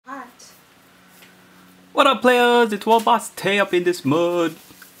What up, players? It's World Boss Tay up in this mud.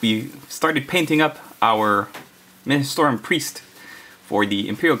 We started painting up our Ministorum priest for the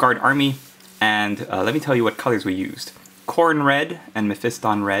Imperial Guard army, and let me tell you what colors we used. Corn red and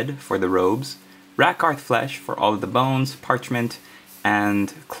Mephiston red for the robes, Rakarth flesh for all of the bones, parchment,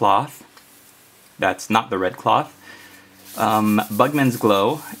 and cloth. That's not the red cloth. Bugman's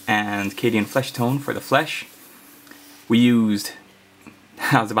glow and Cadian flesh tone for the flesh. We used,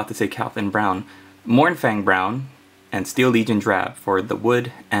 I was about to say Calvin Brown, Mournfang brown and Steel Legion drab for the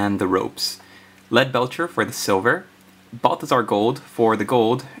wood and the ropes. Lead Belcher for the silver, Balthazar gold for the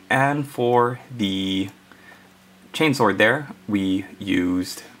gold, and for the chainsword there we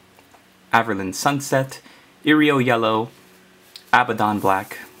used Averlin sunset, Irio yellow, Abaddon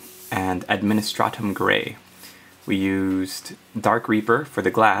black, and Administratum gray. We used Dark Reaper for the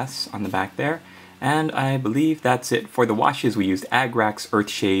glass on the back there, and I believe that's it. For the washes we used Agrax,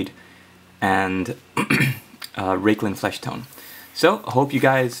 Earthshade, and Rakelin flesh tone. So I hope you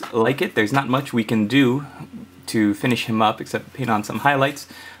guys like it. There's not much we can do to finish him up except paint on some highlights,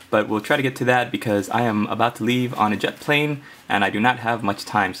 but we'll try to get to that because I am about to leave on a jet plane and I do not have much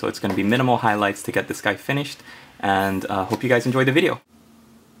time, so it's going to be minimal highlights to get this guy finished, and hope you guys enjoy the video.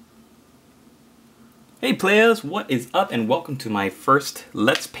 Hey players, what is up, and welcome to my first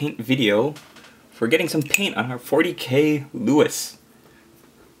Let's Paint video for getting some paint on our 40k Lewis.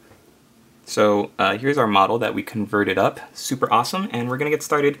 So here's our model that we converted up, super awesome, and we're going to get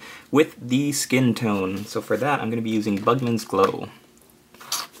started with the skin tone. So for that I'm going to be using Bugman's Glow.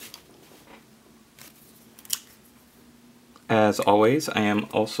 As always, I am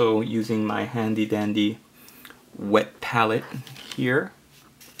also using my handy dandy wet palette here,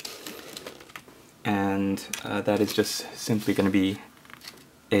 and that is just simply going to be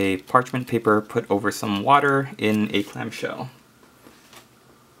a parchment paper put over some water in a clamshell.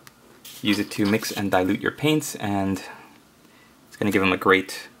 Use it to mix and dilute your paints, and it's going to give them a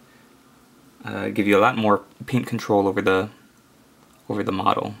great, give you a lot more paint control over the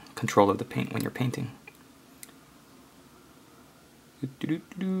model, control of the paint when you're painting.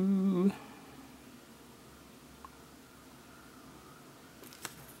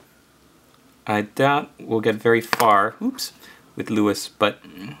 I doubt we'll get very far, oops, with Lewis, but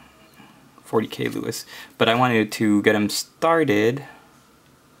 40k Lewis, but I wanted to get him started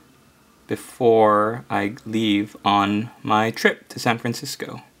before I leave on my trip to San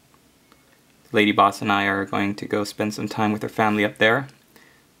Francisco. Lady Boss and I are going to go spend some time with her family up there,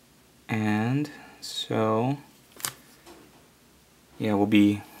 and so yeah, we'll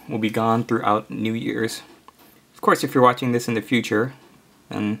be gone throughout New Year's. Of course, if you're watching this in the future,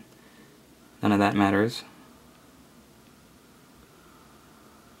 then none of that matters.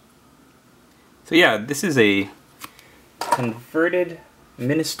 So yeah, this is a converted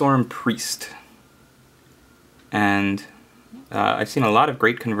Ministorum priest, and I've seen a lot of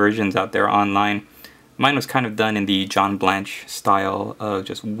great conversions out there online. Mine was kind of done in the John Blanche style of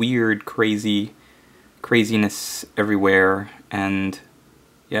just weird, craziness everywhere. And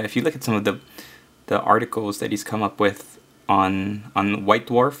yeah, if you look at some of the articles that he's come up with on White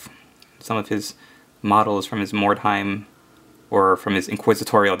Dwarf, some of his models from his Mordheim or from his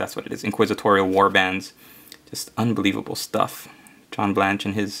Inquisitorial, that's what it is, Inquisitorial warbands, just unbelievable stuff. John Blanche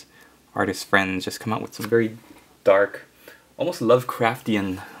and his artist friends just come out with some very dark, almost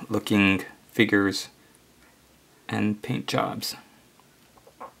Lovecraftian looking figures and paint jobs.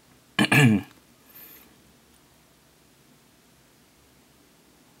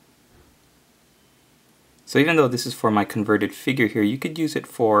 So even though this is for my converted figure here, you could use it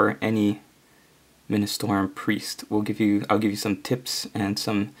for any Ministorum priest. I'll give you some tips and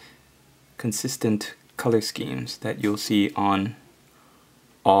some consistent color schemes that you'll see on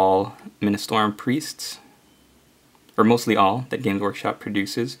all Ministorum priests, or mostly all, that Games Workshop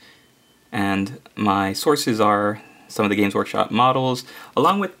produces. And my sources are some of the Games Workshop models,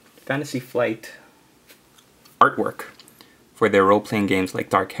 along with Fantasy Flight artwork for their role-playing games like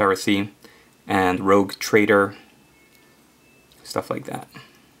Dark Heresy and Rogue Trader, stuff like that.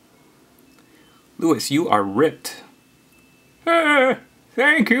 Lewis, you are ripped.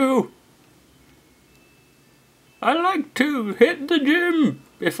 Thank you. I like to hit the gym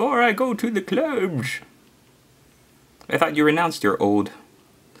before I go to the clubs. I thought you renounced your old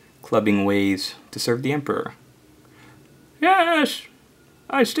clubbing ways to serve the Emperor. Yes,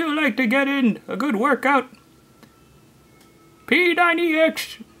 I still like to get in a good workout.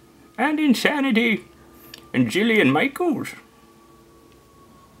 P90X and Insanity and Jillian Michaels.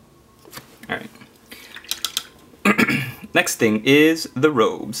 Alright. Next thing is the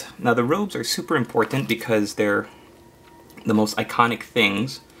robes. Now the robes are super important because they're the most iconic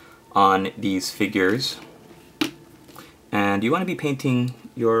things on these figures. And you want to be painting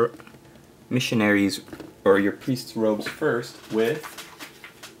your missionaries or your priest's robes first with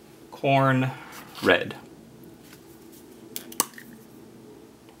corn red.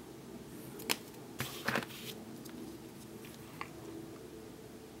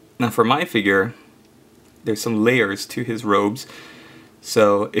 Now for my figure, there's some layers to his robes.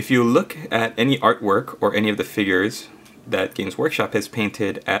 So if you look at any artwork or any of the figures that Games Workshop has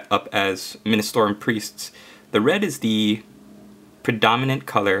painted up as Ministorum priests, the red is the predominant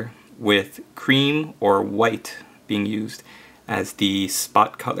color, with cream or white being used as the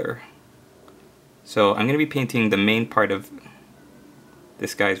spot color. So I'm going to be painting the main part of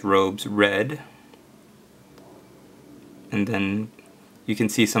this guy's robes red, and then you can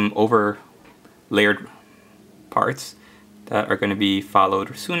see some over layered parts that are going to be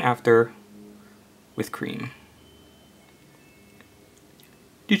followed soon after with cream.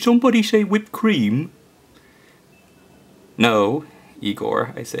 Did somebody say whipped cream? No,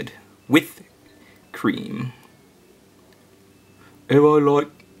 Igor, I said with cream. Oh,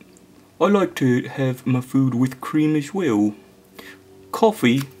 I like to have my food with cream as well.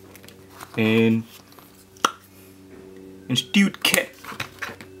 Coffee and stewed cat.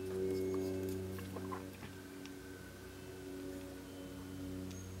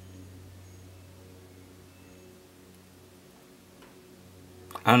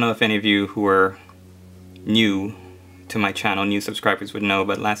 I don't know if any of you who are new to my channel, new subscribers would know,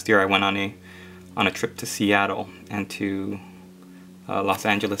 but last year I went on a trip to Seattle and to Los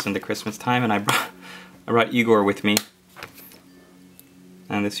Angeles in the Christmas time, and I brought Igor with me.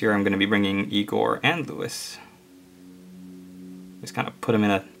 And this year I'm going to be bringing Igor and Lewis. Just kind of put them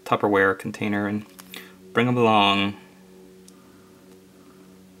in a Tupperware container and bring them along.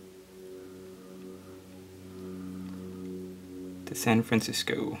 To San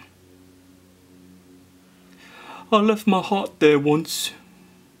Francisco. I left my heart there once.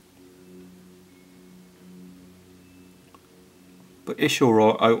 But it's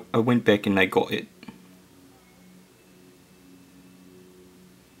alright, I went back and I got it.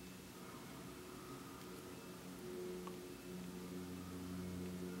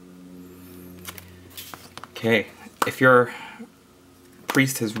 Okay, if your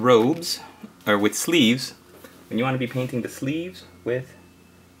priest has robes, or with sleeves, then you want to be painting the sleeves with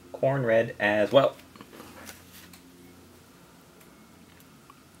corn red as well.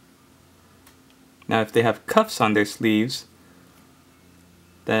 Now if they have cuffs on their sleeves,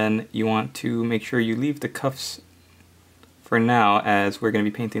 then you want to make sure you leave the cuffs for now, as we're going to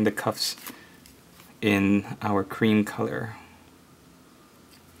be painting the cuffs in our cream color.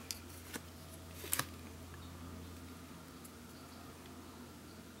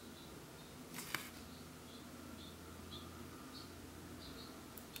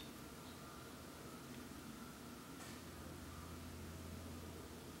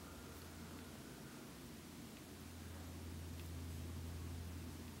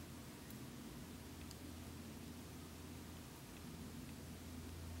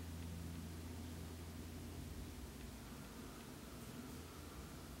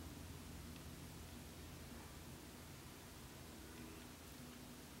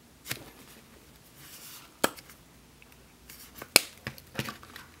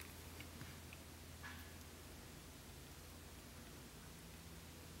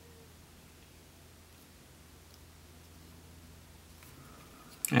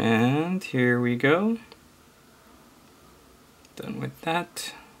 And here we go. Done with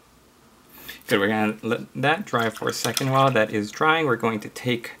that. Good, we're going to let that dry for a second. While that is drying, we're going to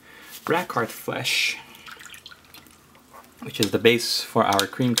take Rackart Flesh, which is the base for our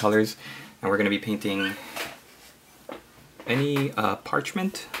cream colors, and we're going to be painting any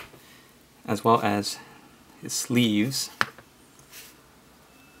parchment as well as his sleeves,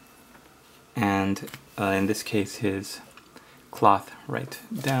 and in this case his cloth right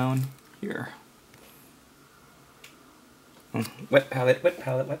down here. Wet palette, wet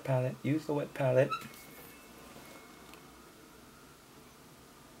palette, wet palette. Use the wet palette.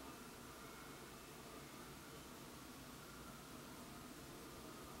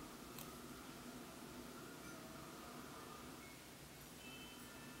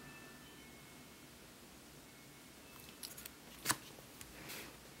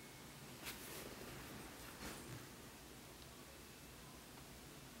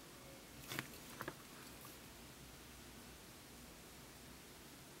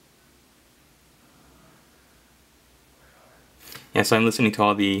 Yeah, so I'm listening to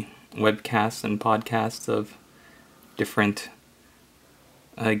all the webcasts and podcasts of different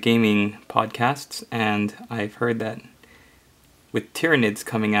gaming podcasts, and I've heard that with Tyranids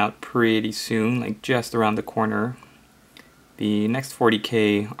coming out pretty soon, like just around the corner, The next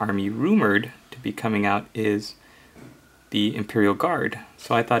 40k army rumored to be coming out is the Imperial Guard.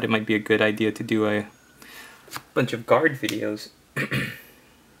 So I thought it might be a good idea to do a bunch of Guard videos.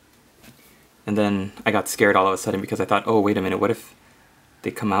 And then I got scared all of a sudden because I thought, oh, wait a minute, what if they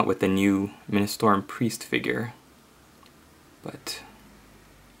come out with the new Ministorum priest figure? But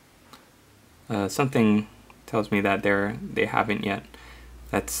something tells me that they haven't yet.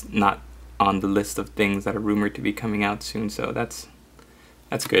 That's not on the list of things that are rumored to be coming out soon, so that's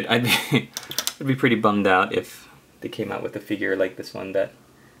good. I'd be pretty bummed out if they came out with a figure like this one that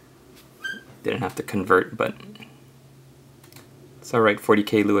didn't have to convert, but it's alright,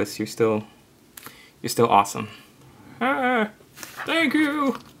 40k Lewis, you're still awesome. Ah, thank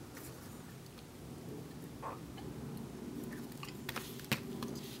you!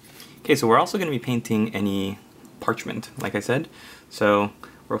 Okay, so we're also going to be painting any parchment, like I said. So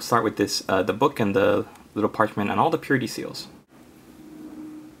we'll start with this, the book and the little parchment and all the purity seals.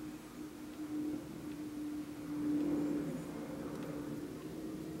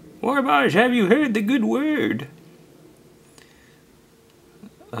 Warbars, have you heard the good word?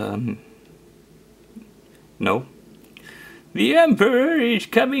 No. The Emperor is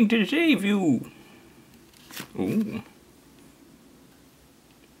coming to save you. Ooh.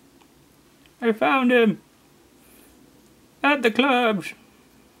 I found him at the clubs.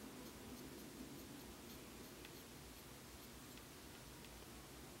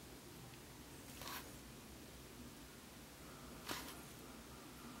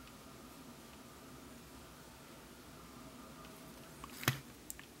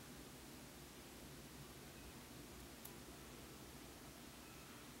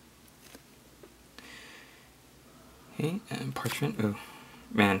 Okay, and parchment. Oh,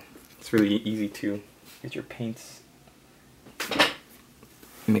 man, it's really easy to get your paints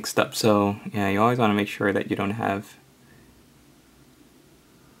mixed up. So yeah, you always want to make sure that you don't have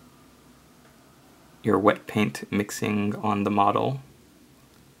your wet paint mixing on the model.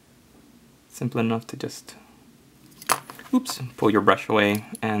 Simple enough to just, oops, pull your brush away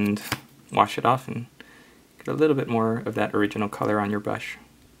and wash it off and get a little bit more of that original color on your brush.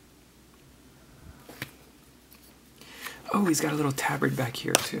 Oh, he's got a little tabard back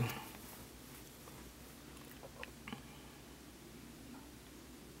here too.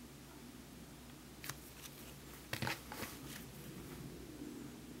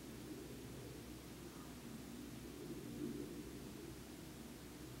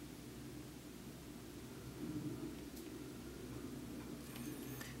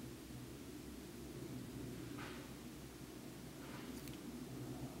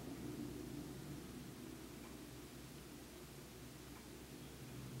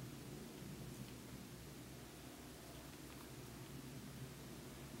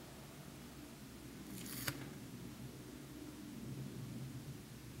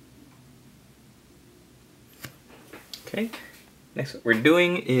 Okay, next what we're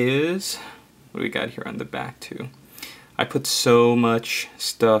doing is, what do we got here on the back too? I put so much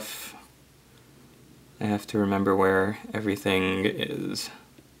stuff, I have to remember where everything is.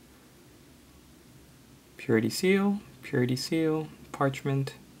 Purity seal,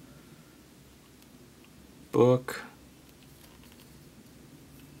 parchment, book.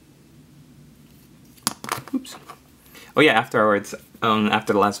 Oops. Oh yeah, afterwards,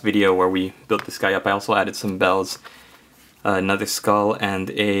 after the last video where we built this guy up, I also added some bells. Another skull, and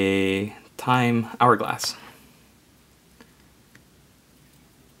a time hourglass.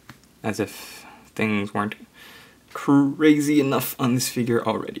 As if things weren't crazy enough on this figure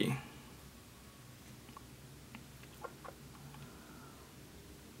already.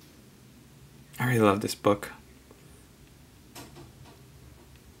 I really love this book.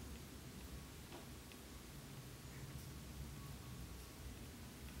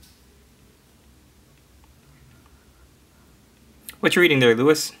 What you reading there,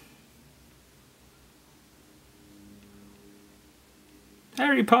 Lewis?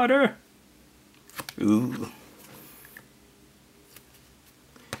 Harry Potter! Ooh.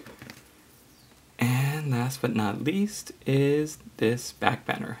 And last but not least is this back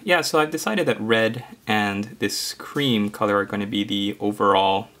banner. Yeah, so I've decided that red and this cream color are going to be the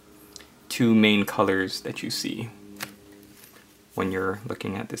overall two main colors that you see when you're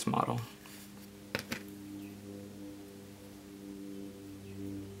looking at this model.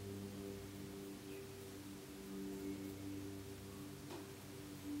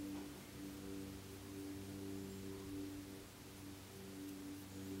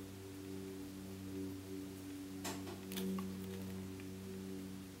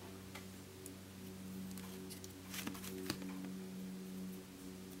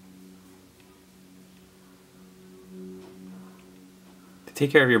 To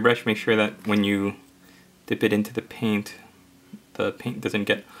take care of your brush, make sure that when you dip it into the paint doesn't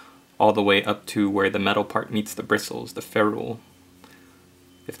get all the way up to where the metal part meets the bristles, the ferrule.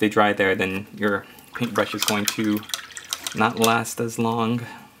 If they dry there, then your paintbrush is going to not last as long.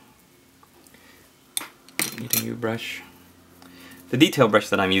 Need a new brush. The detail brush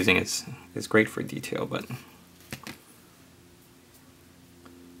that I'm using is great for detail, but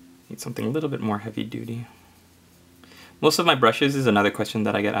need something a little bit more heavy duty. Most of my brushes is another question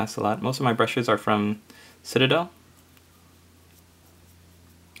that I get asked a lot. Most of my brushes are from Citadel.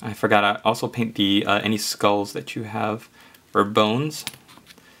 I forgot, I also paint the any skulls that you have, or bones.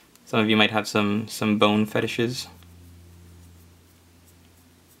 Some of you might have some bone fetishes.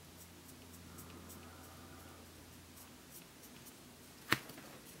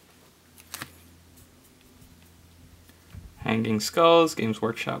 Hanging skulls. Games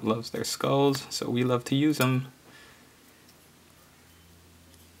Workshop loves their skulls, so we love to use them.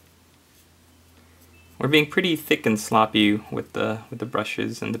 We're being pretty thick and sloppy with the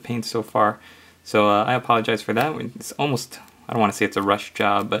brushes and the paint so far, so I apologize for that. It's almost, I don't want to say it's a rush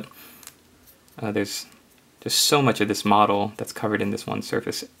job, but there's so much of this model that's covered in this one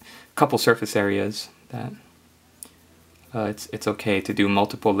surface, couple surface areas, that it's okay to do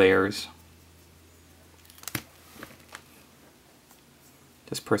multiple layers.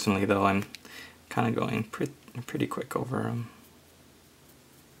 Just personally though, I'm kind of going pretty quick over them.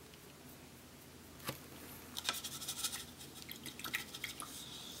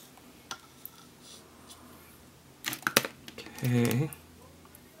 Okay.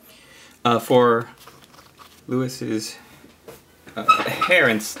 For Lewis's hair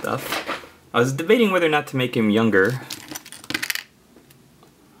and stuff, I was debating whether or not to make him younger.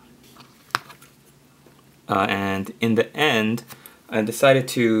 And in the end, I decided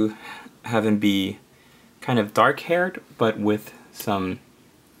to have him be kind of dark-haired, but with some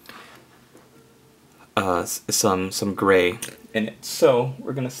gray in it. So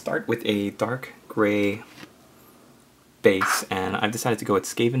we're gonna start with a dark gray base, and I've decided to go with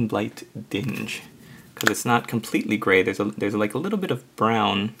Skaven Blight Dinge because it's not completely gray. There's like a little bit of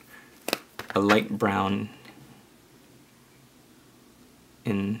brown, a light brown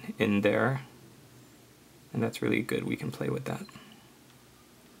in there, and that's really good. We can play with that.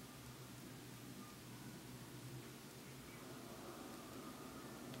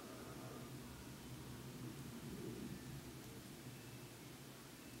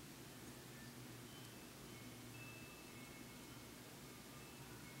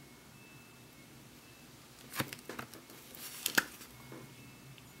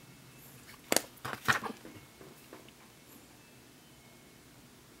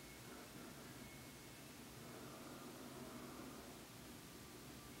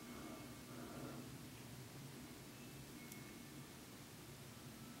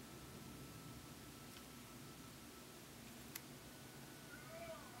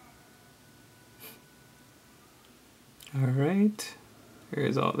 Alright,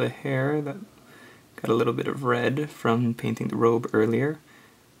 here's all the hair that got a little bit of red from painting the robe earlier.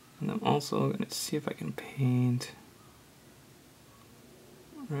 And I'm also going to see if I can paint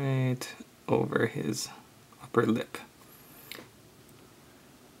right over his upper lip.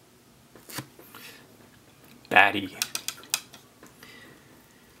 Batty.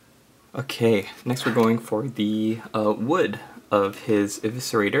 Okay, next we're going for the wood of his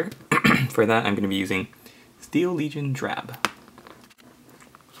eviscerator. For that I'm going to be using Steel Legion Drab.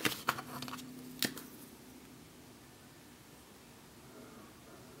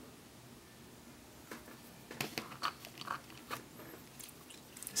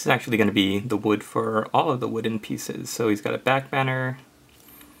 This is actually going to be the wood for all of the wooden pieces. So he's got a back banner,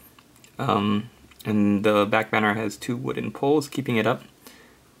 and the back banner has 2 wooden poles keeping it up,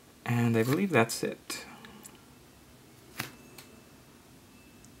 and I believe that's it.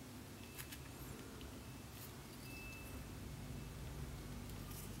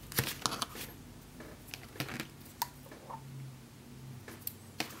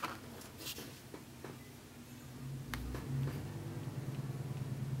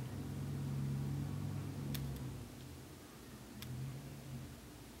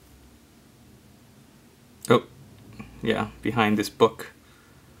 Oh, yeah, behind this book,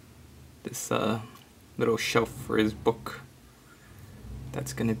 this little shelf for his book,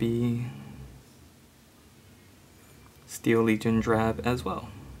 that's gonna be Steel Legion Drab as well.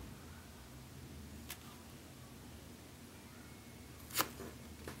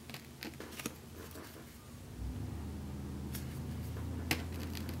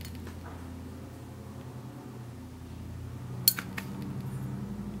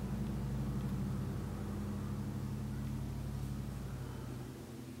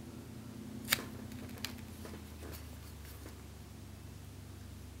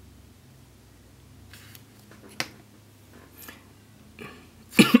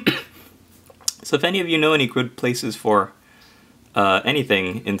 So if any of you know any good places for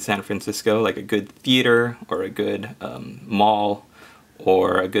anything in San Francisco, like a good theater or a good mall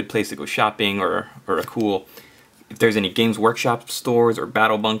or a good place to go shopping or a cool, if there's any Games Workshop stores or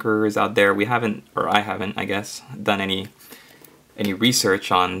battle bunkers out there, we haven't, or I haven't, I guess, done any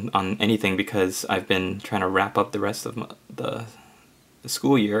research on anything because I've been trying to wrap up the rest of the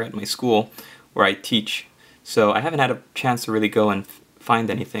school year at my school where I teach. So I haven't had a chance to really go and find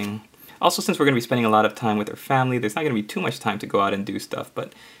anything. Also, since we're going to be spending a lot of time with our family, there's not going to be too much time to go out and do stuff,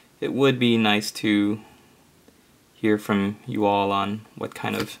 but it would be nice to hear from you all on what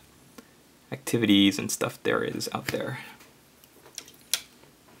kind of activities and stuff there is out there.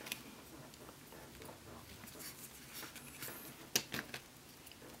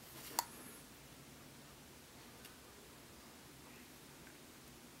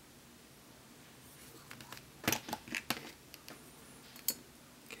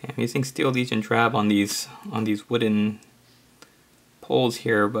 I'm using Steel Legion Drab on these wooden poles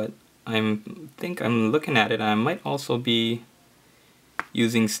here, but I think I'm looking at it. I might also be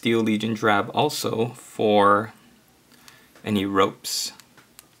using Steel Legion Drab also for any ropes.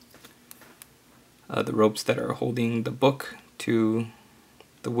 The ropes that are holding the book to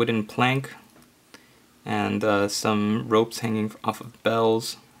the wooden plank, and some ropes hanging off of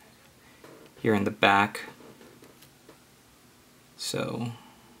bells here in the back. So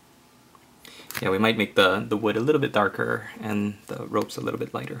yeah, we might make the wood a little bit darker and the ropes a little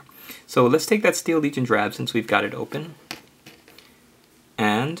bit lighter. So let's take that Steel Legion Drab since we've got it open,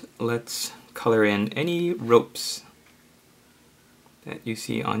 and let's color in any ropes that you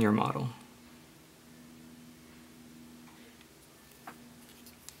see on your model.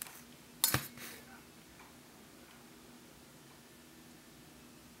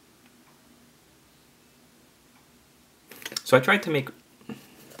 So I tried to make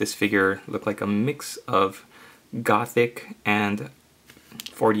this figure look like a mix of Gothic and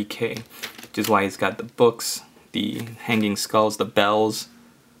 40K, which is why he's got the books, the hanging skulls, the bells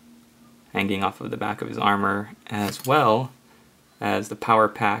hanging off of the back of his armor, as well as the power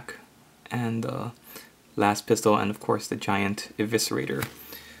pack and the last pistol, and of course the giant eviscerator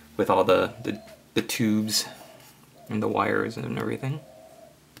with all the tubes and the wires and everything.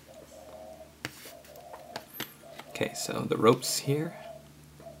 Okay, so the ropes here.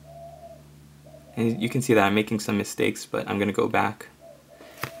 And you can see that I'm making some mistakes, but I'm going to go back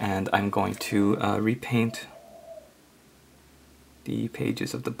and I'm going to repaint the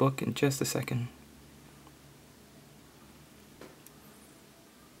pages of the book in just a second.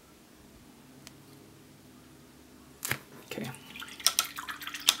 Okay.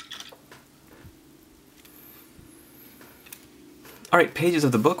 Alright, pages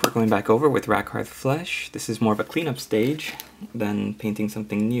of the book we're going back over with Rakarth Flesh. This is more of a cleanup stage than painting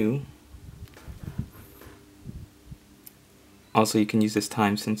something new. Also, you can use this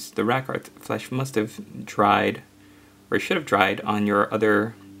time since the Rakarth Flesh must have dried, or should have dried, on your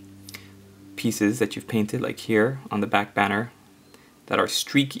other pieces that you've painted, like here on the back banner, that are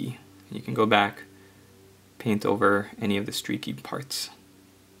streaky. You can go back, paint over any of the streaky parts.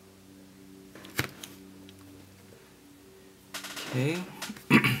 Okay,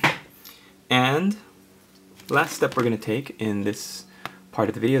 and last step we're going to take in this part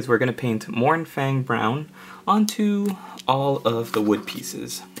of the video is we're going to paint Mournfang Brown onto all of the wood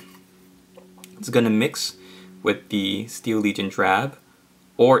pieces. It's going to mix with the Steel Legion Drab,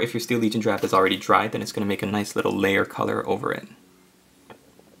 or if your Steel Legion Drab is already dried, then it's going to make a nice little layer color over it.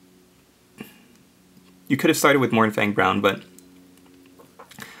 You could have started with Mournfang Brown, but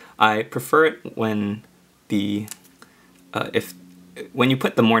I prefer it when the when you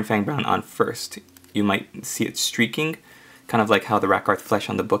put the Mournfang Brown on first, you might see it streaking, kind of like how the Rakarth Flesh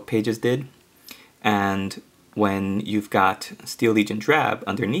on the book pages did. And when you've got Steel Legion Drab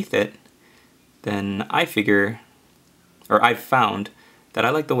underneath it, then I figure, or I've found, that I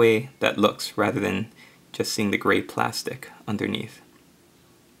like the way that looks rather than just seeing the gray plastic underneath.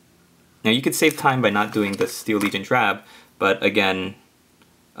 Now you could save time by not doing the Steel Legion Drab, but again,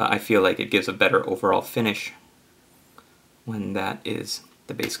 I feel like it gives a better overall finish when that is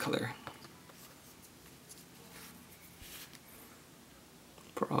the base color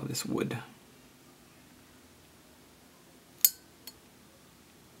for all this wood.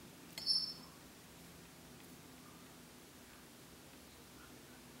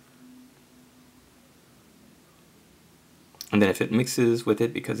 And then if it mixes with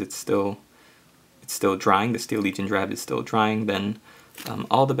it because it's still drying, the Steel Legion Drab is still drying, then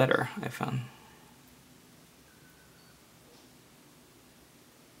all the better, I found.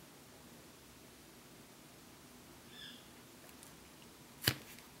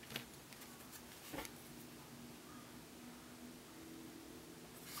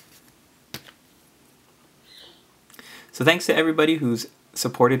 So thanks to everybody who's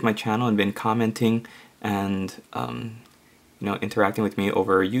supported my channel and been commenting and interacting with me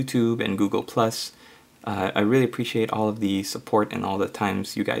over YouTube and Google+. I really appreciate all of the support and all the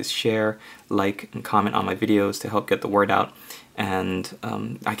times you guys share, like, and comment on my videos to help get the word out. And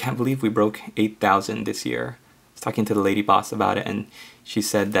I can't believe we broke 8,000 this year. I was talking to the lady boss about it, and she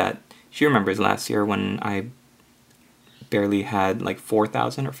said that she remembers last year when I barely had like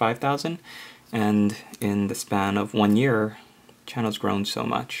 4,000 or 5,000, and in the span of 1 year, the channel's grown so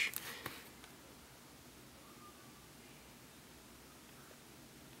much.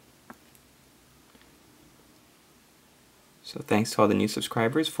 So thanks to all the new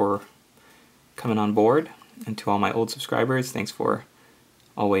subscribers for coming on board, and to all my old subscribers, thanks for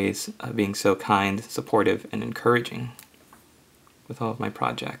always being so kind, supportive, and encouraging with all of my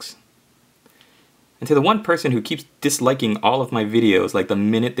projects. And to the one person who keeps disliking all of my videos, like the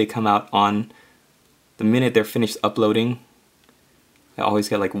minute they come out the minute they're finished uploading, I always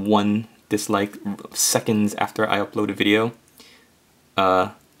get like one dislike seconds after I upload a video.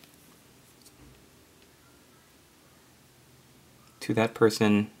 To that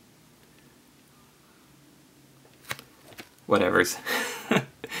person, whatevers.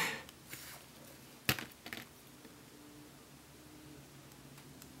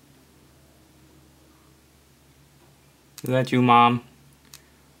 Is that you, Mom?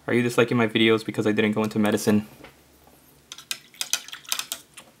 Are you disliking my videos because I didn't go into medicine?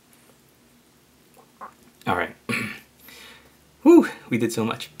 Alright. Whew, we did so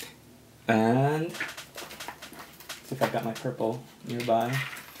much. And see if I've got my purple nearby.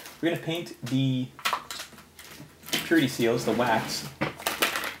 We're going to paint the purity seals, the wax,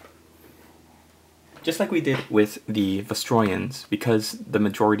 just like we did with the Vostroyans, because the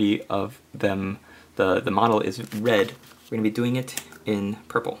majority of them, the model is red. We're going to be doing it in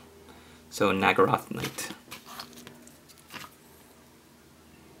purple. So Nagarothite.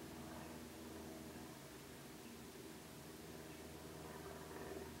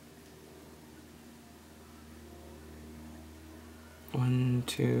 One,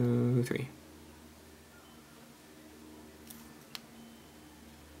 two, three.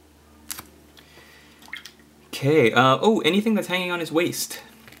 Okay, oh, anything that's hanging on his waist,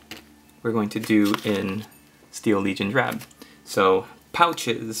 we're going to do in Steel Legion Drab. So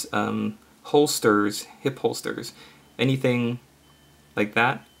pouches, holsters, hip holsters, anything like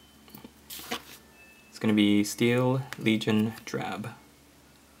that, it's going to be Steel Legion Drab.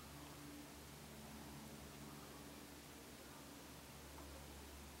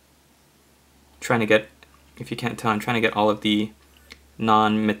 Trying to get, if you can't tell, I'm trying to get all of the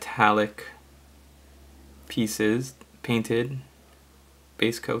non-metallic pieces painted,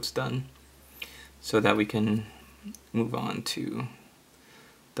 base coats done, so that we can move on to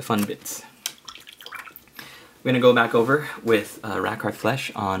the fun bits. We're going to go back over with Rackard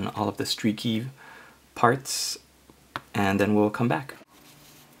Flesh on all of the streaky parts, and then we'll come back.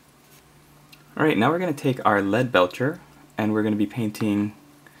 Alright, now we're going to take our lead belcher, and we're going to be painting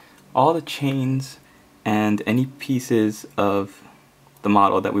all the chains and any pieces of the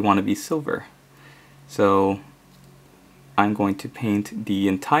model that we want to be silver. So I'm going to paint the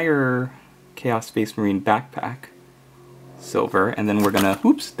entire Chaos Space Marine backpack silver, and then we're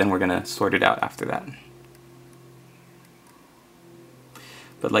gonna sort it out after that.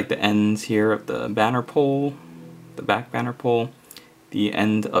 But like the ends here of the banner pole, the back banner pole, the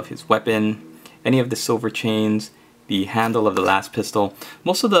end of his weapon, any of the silver chains, the handle of the last pistol,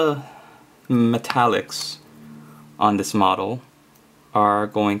 most of the metallics on this model are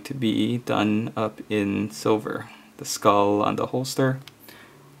going to be done up in silver. The skull on the holster,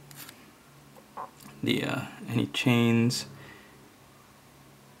 the any chains,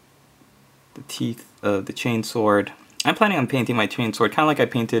 the teeth of the chain sword. I'm planning on painting my chain sword kind of like I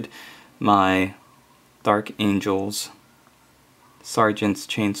painted my Dark Angels Sergeant's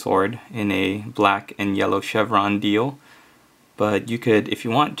chainsword in a black and yellow chevron deal. But you could, if you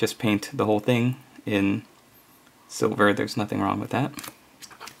want, just paint the whole thing in silver. There's nothing wrong with that.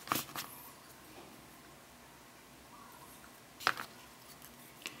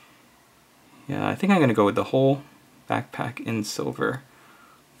 Yeah, I think I'm going to go with the whole backpack in silver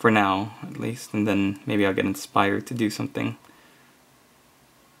for now, at least, and then maybe I'll get inspired to do something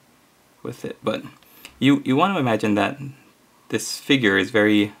with it. But you want to imagine that this figure is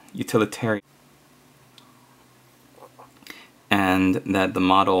very utilitarian, and that the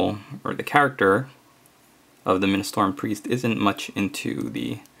model or the character of the Ministorum priest isn't much into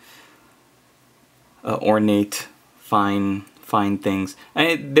the ornate, fine things.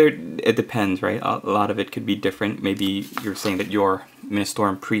 And it depends, right? A lot of it could be different. Maybe you're saying that your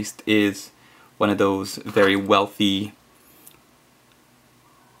Ministorum priest is one of those very wealthy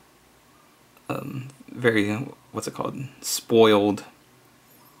very, what's it called, spoiled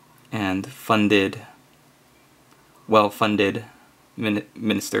and funded, well-funded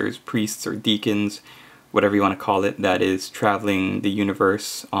ministers, priests, or deacons, whatever you want to call it, that is traveling the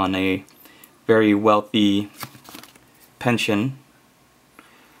universe on a very wealthy pension.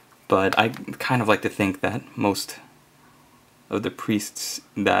 But I kind of like to think that most of the priests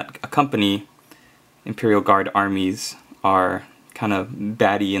that accompany Imperial Guard armies are kind of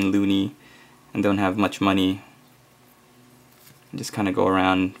batty and loony and don't have much money, and just kind of go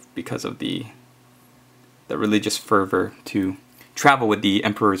around because of the religious fervor to travel with the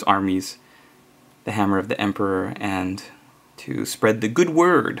Emperor's armies, the hammer of the Emperor, and to spread the good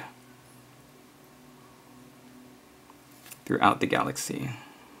word throughout the galaxy.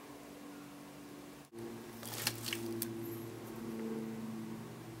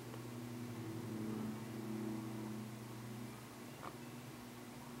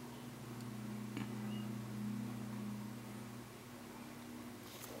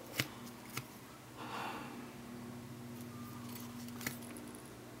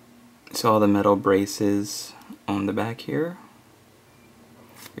 So all the metal braces on the back here,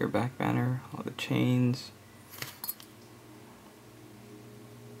 your back banner, all the chains.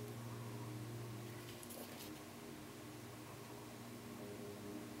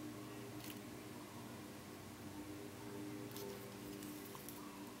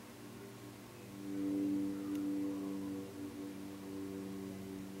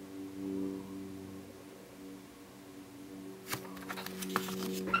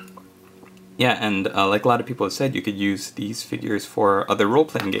 Yeah, and like a lot of people have said, you could use these figures for other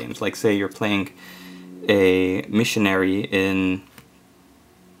role-playing games. Like, say you're playing a missionary in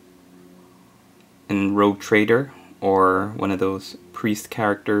Rogue Trader, or one of those priest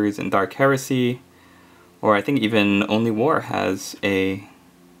characters in Dark Heresy, or I think even Only War has a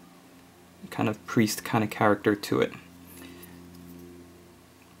kind of priest kind of character to it.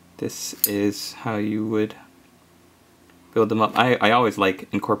 This is how you would build them up. I always like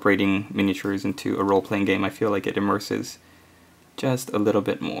incorporating miniatures into a role-playing game. I feel like it immerses just a little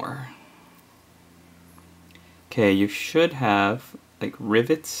bit more. Okay, you should have like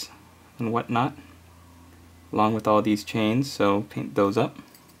rivets and whatnot along with all these chains, so paint those up.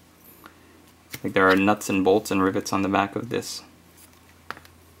 Like there are nuts and bolts and rivets on the back of this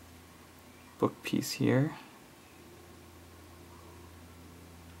book piece here.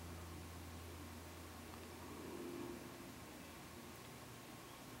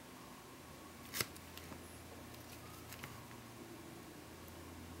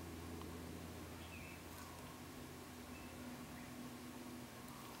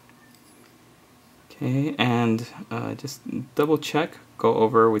 Okay, and just double check, go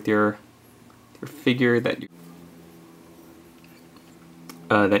over with your figure that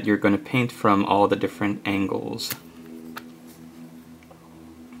you're going to paint from all the different angles.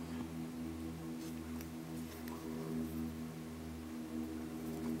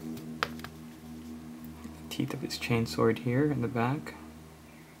 The teeth of his chainsword here in the back.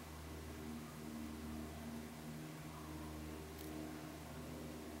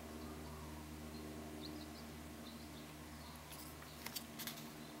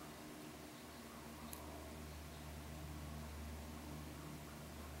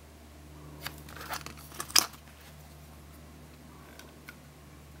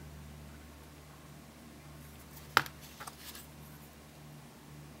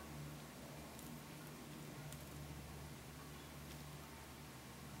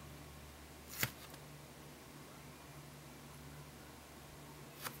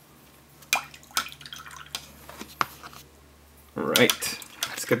 Right,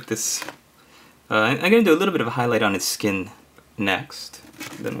 let's get this. I'm going to do a little bit of a highlight on his skin next,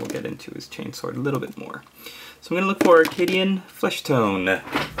 then we'll get into his chainsword a little bit more. So I'm going to look for Arcadian Flesh Tone.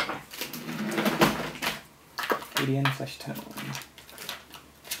 Arcadian Flesh Tone.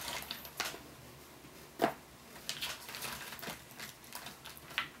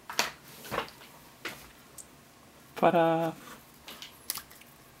 Ta-da!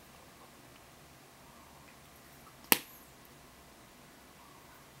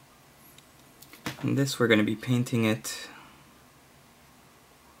 And this, we're going to be painting it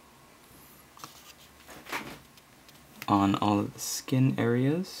on all of the skin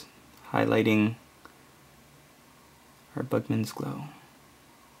areas, highlighting our Bugman's Glow.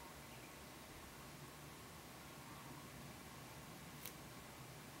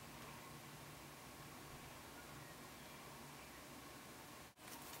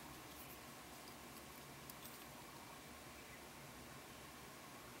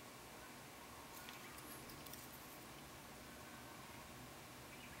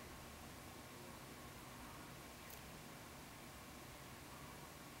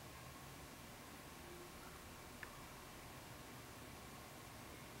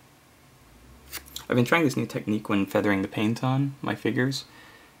 I've been trying this new technique when feathering the paint on my figures,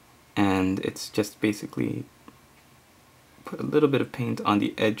 and it's just basically put a little bit of paint on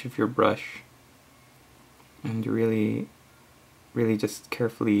the edge of your brush, and you really just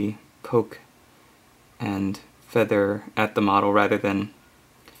carefully poke and feather at the model rather than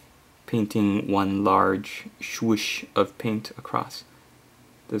painting one large swoosh of paint across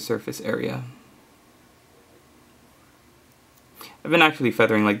the surface area. I've been actually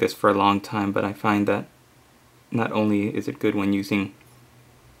feathering like this for a long time, but I find that not only is it good when using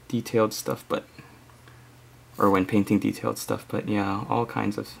detailed stuff, or when painting detailed stuff, but yeah, all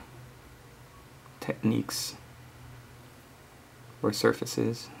kinds of techniques or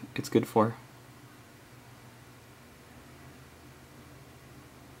surfaces it's good for.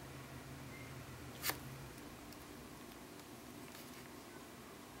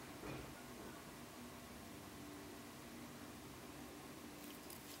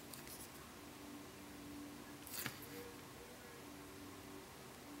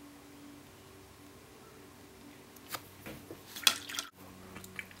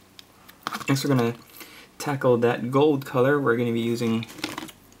 Next we're going to tackle that gold color. We're going to be using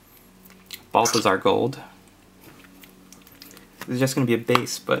Balthazar gold. This is just going to be a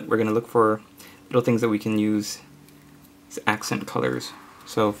base, but we're going to look for little things that we can use as accent colors.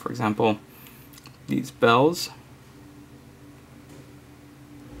 So for example, these bells.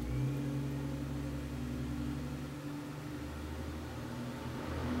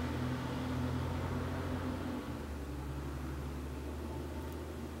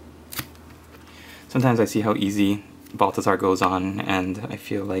 Sometimes I see how easy Balthazar goes on, and I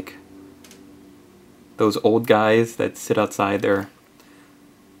feel like those old guys that sit outside their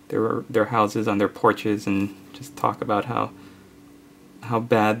houses on their porches and just talk about how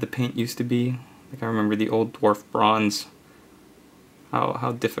bad the paint used to be. Like I remember the old dwarf bronze,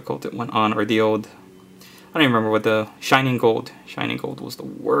 how difficult it went on, or the old, I don't even remember what the shining gold. Shining gold was the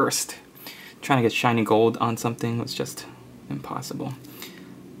worst. Trying to get shining gold on something was just impossible.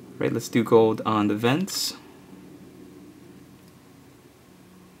 Right, let's do gold on the vents.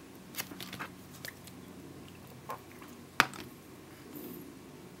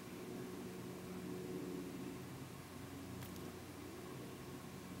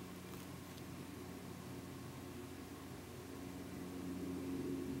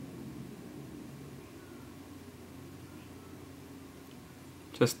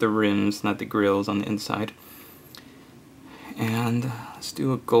 Just the rims, not the grills on the inside. And let's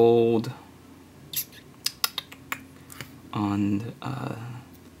do a gold on,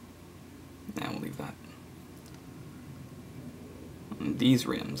 we'll leave that. On these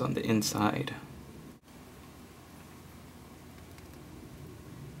rims on the inside.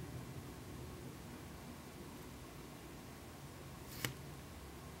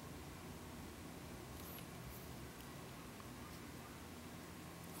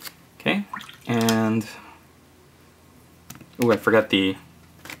 Okay, and oh, I forgot the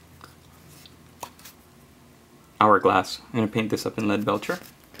hourglass. I'm going to paint this up in lead belcher.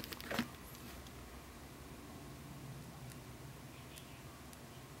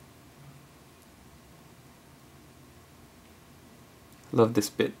 Love this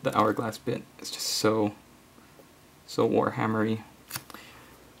bit, the hourglass bit. It's just so Warhammery.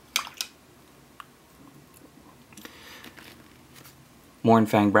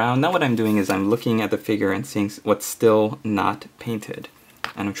 Mornfang brown. Now what I'm doing is I'm looking at the figure and seeing what's still not painted.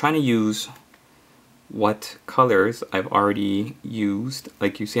 And I'm trying to use what colors I've already used.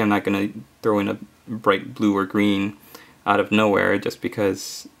 Like you see, I'm not going to throw in a bright blue or green out of nowhere just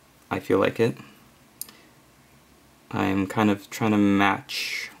because I feel like it. I'm kind of trying to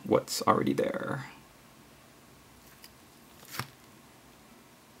match what's already there.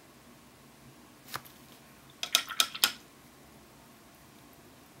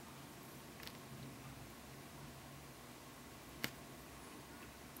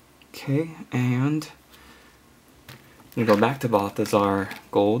 Okay, and we go back to Balthazar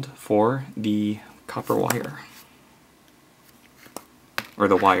gold for the copper wire, or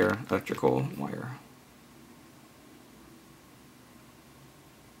the wire, electrical wire.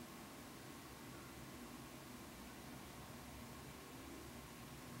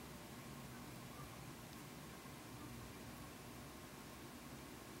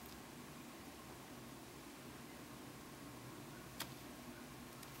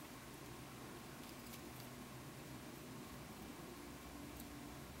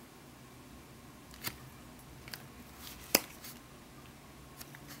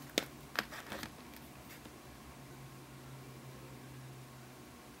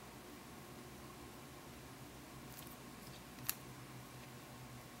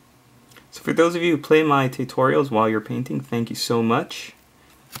 So for those of you who play my tutorials while you're painting, thank you so much.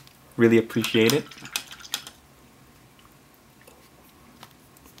 Really appreciate it.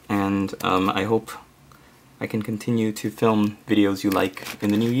 And I hope I can continue to film videos you like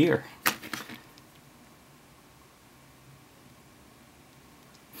in the new year.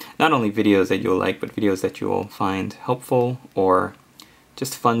 Not only videos that you'll like, but videos that you'll find helpful or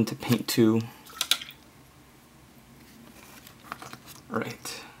just fun to paint to.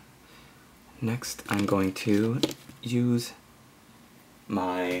 Right. Next, I'm going to use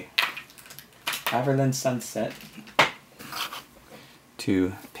my Haverland Sunset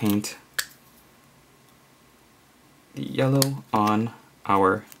to paint the yellow on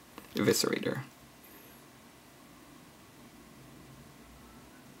our eviscerator.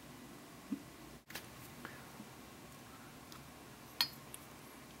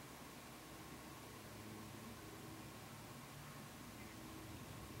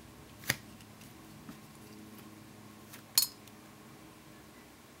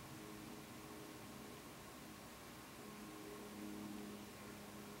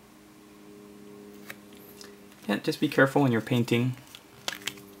 Yeah, just be careful when you're painting.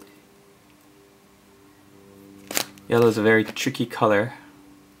 Yellow is a very tricky color.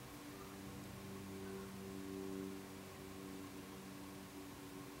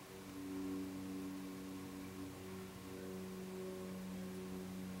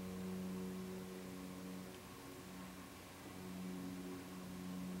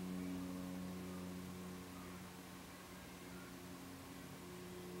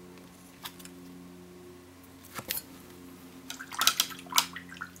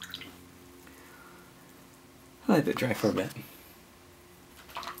 Let it dry for a bit.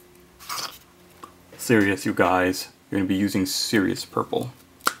 Serious, you guys. You're going to be using serious purple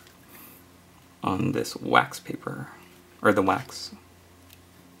on this wax paper, or the wax.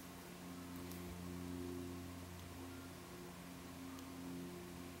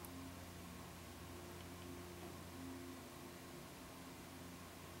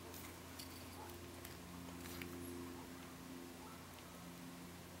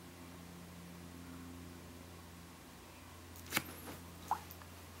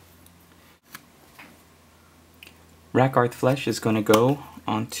 Rack art flesh is going to go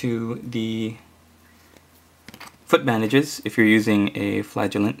onto the foot bandages if you're using a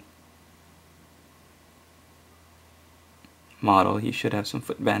flagellant model. You should have some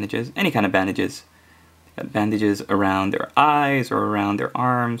foot bandages, any kind of bandages. Got bandages around their eyes or around their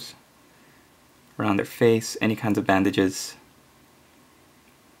arms, around their face, any kinds of bandages.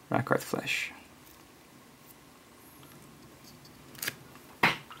 Rack art flesh.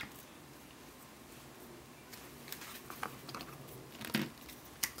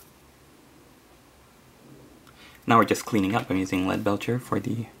 Now we're just cleaning up. I'm using lead belcher for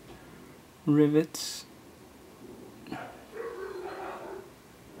the rivets.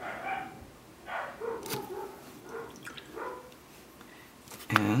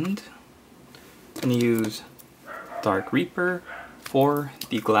 And I'm going to use Dark Reaper for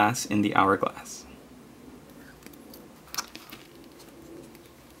the glass in the hourglass.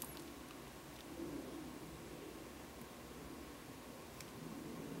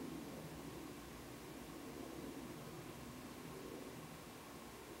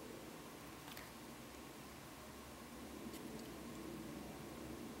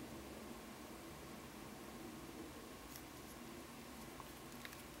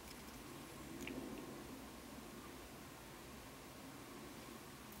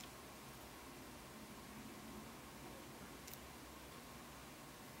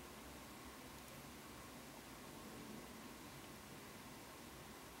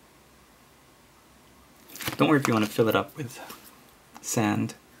 Don't worry if you want to fill it up with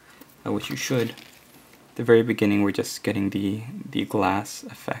sand, which you should. At the very beginning we're just getting the glass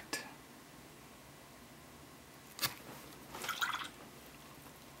effect.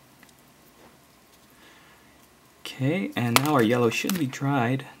 Okay, and now our yellow should be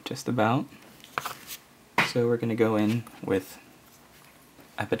dried just about. So we're going to go in with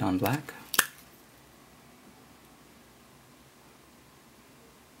Abaddon Black.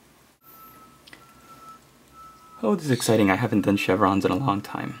 Oh, this is exciting. I haven't done chevrons in a long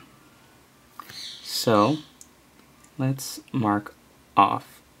time. So, let's mark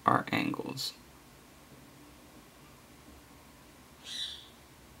off our angles.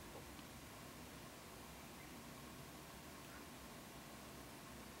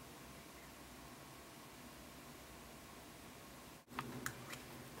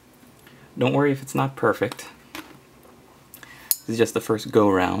 Don't worry if it's not perfect. This is just the first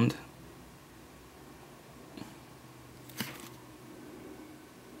go-round.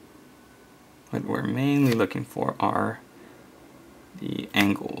 looking for are the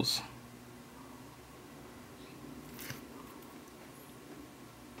angles.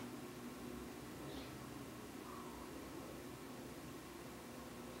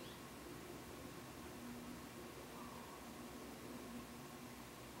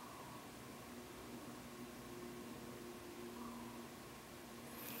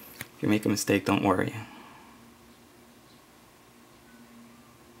 If you make a mistake, don't worry.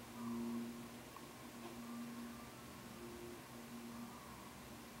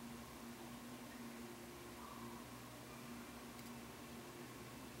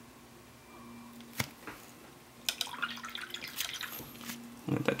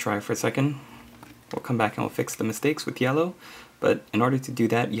 Let that dry for a second. We'll come back and we'll fix the mistakes with yellow, but in order to do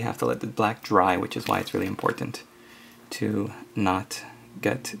that, you have to let the black dry, which is why it's really important to not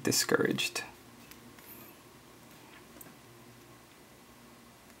get discouraged.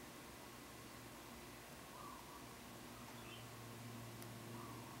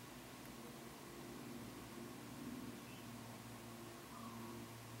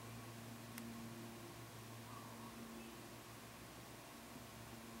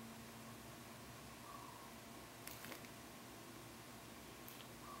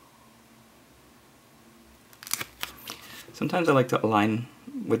 Sometimes I like to align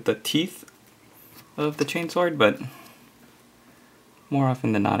with the teeth of the chainsword, but more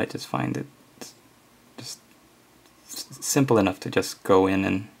often than not I just find it just simple enough to just go in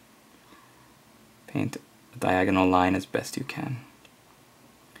and paint a diagonal line as best you can.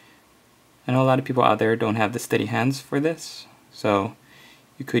 I know a lot of people out there don't have the steady hands for this, so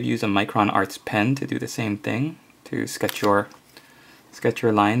you could use a Micron Arts pen to do the same thing, to sketch your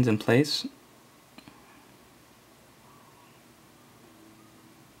lines in place.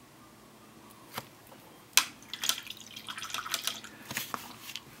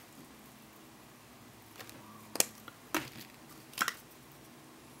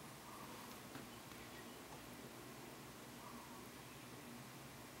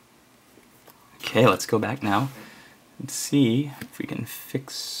 Okay, let's go back now and see if we can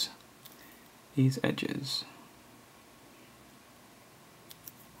fix these edges.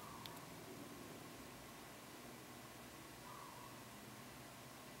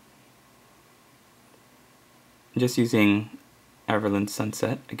 I'm just using Everland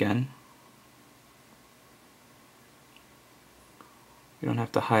Sunset again. We don't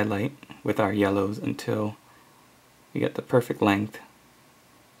have to highlight with our yellows until we get the perfect length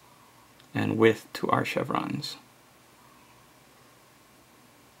and width to our chevrons.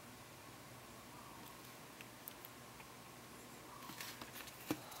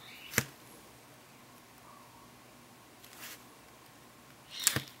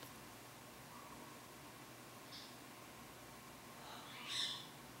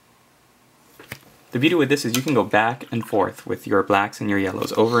 The beauty with this is you can go back and forth with your blacks and your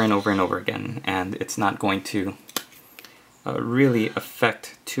yellows over and over and over again, and it's not going to really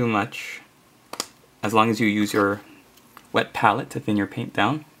affect too much as long as you use your wet palette to thin your paint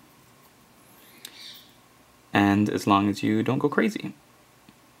down, and as long as you don't go crazy.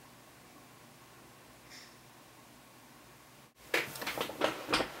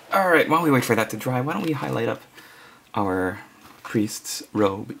 Alright, while we wait for that to dry, why don't we highlight up our priest's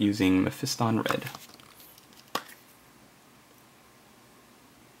robe using Mephiston Red.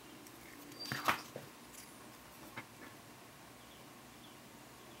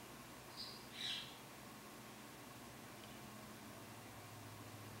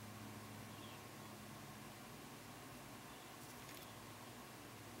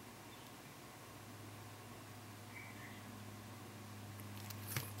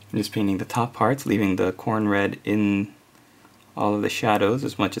 I'm just painting the top parts, leaving the corn red in all of the shadows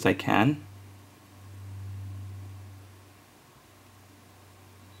as much as I can.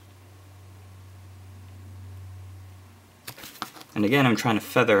 And again, I'm trying to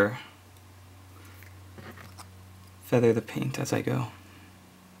feather the paint as I go.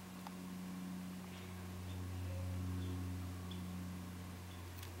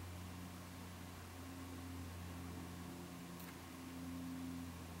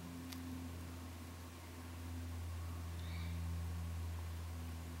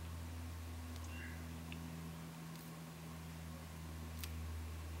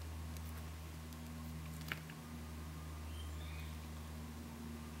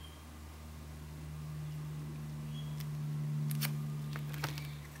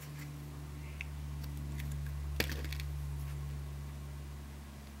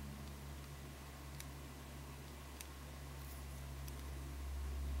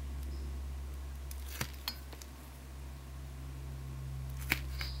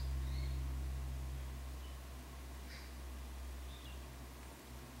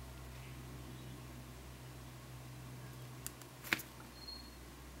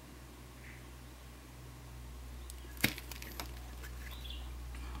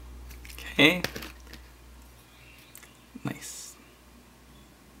 Okay. Nice.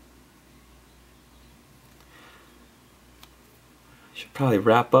 Should probably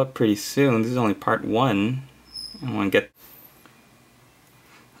wrap up pretty soon. This is only part 1. I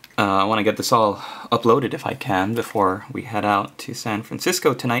want to get this all uploaded if I can before we head out to San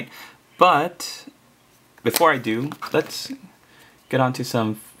Francisco tonight. But before I do, let's get on to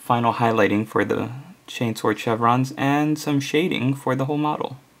some final highlighting for the chainsword chevrons and some shading for the whole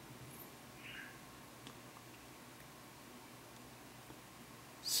model.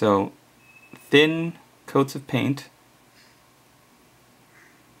 So, thin coats of paint,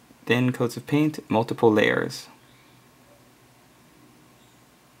 multiple layers.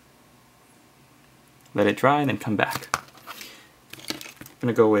 Let it dry and then come back. I'm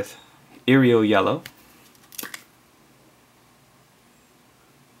gonna go with Aerial Yellow.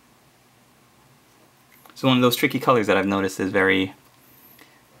 So one of those tricky colors that I've noticed is very,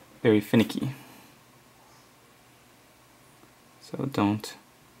 very finicky. So don't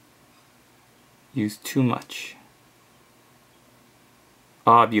use too much.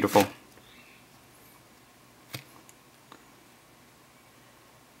 Ah, beautiful.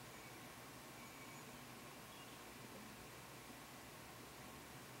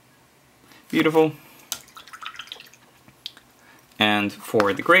 Beautiful. And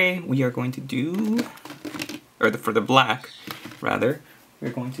for the gray, we are going to do, for the black, rather,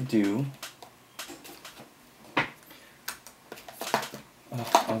 we're going to do,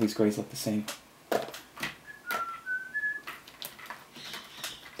 oh, all these grays look the same.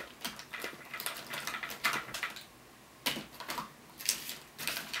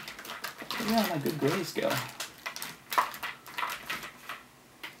 Yeah, my good grayscale.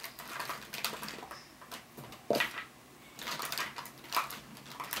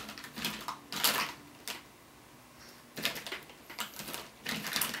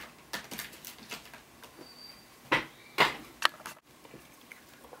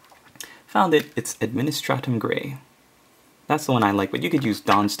 Found it, it's Administratum Gray. That's the one I like, but you could use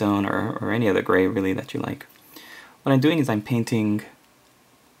Dawnstone or any other gray really that you like. What I'm doing is I'm painting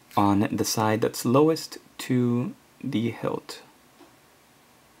on the side that's lowest to the hilt.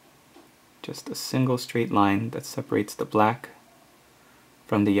 Just a single straight line that separates the black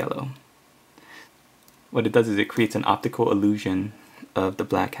from the yellow. What it does is it creates an optical illusion of the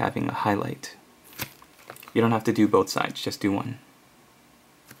black having a highlight. You don't have to do both sides, just do one.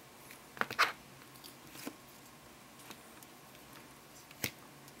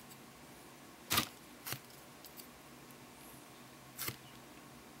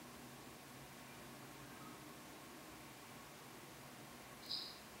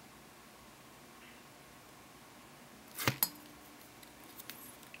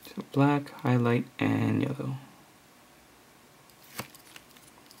 So black, highlight, and yellow.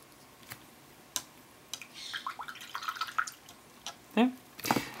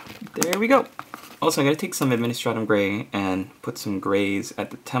 There we go. Also, I'm going to take some Administratum Gray and put some grays at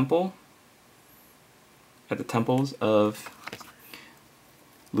the temples of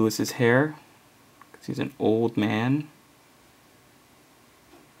Lewis's hair, because he's an old man.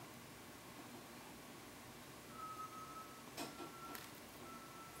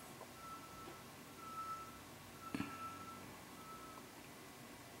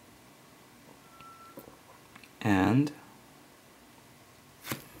 And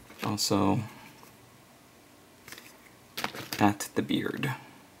also at the beard.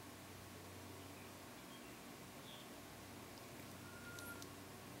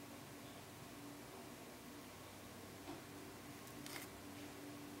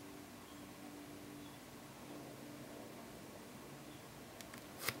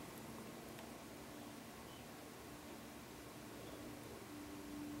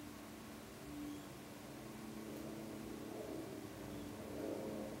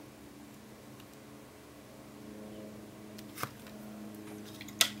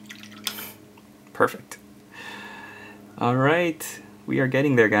 Perfect. All right, we are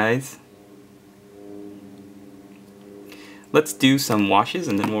getting there, guys. Let's do some washes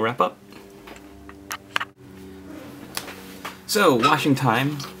and then we'll wrap up. So, washing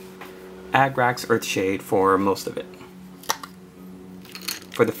time. Agrax Earthshade for most of it.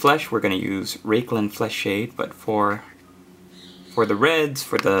 For the flesh, we're going to use Rakeland Flesh Shade, but for the reds,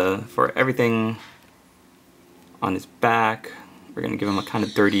 for everything on his back, we're going to give him a kind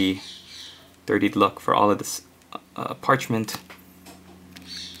of dirty look for all of this parchment.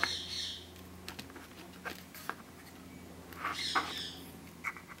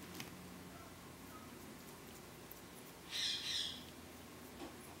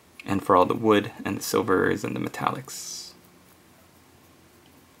 And for all the wood and the silvers and the metallics.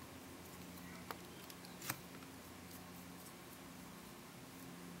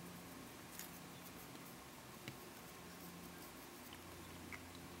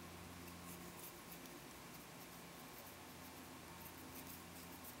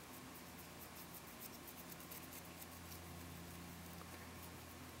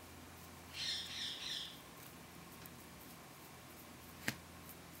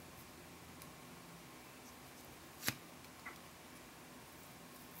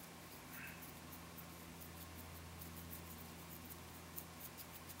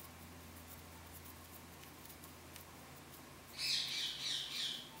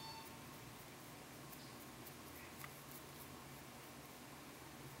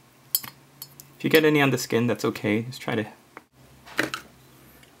 If you get any on the skin, that's okay. Just try to...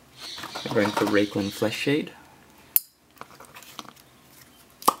 I'm going for Rakeland Flesh Shade.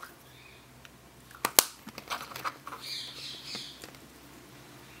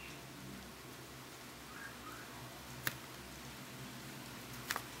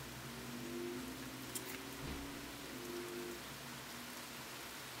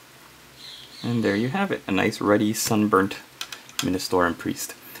 And there you have it, a nice ruddy sunburnt Ministorum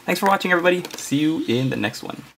priest. Thanks for watching, everybody. See you in the next one.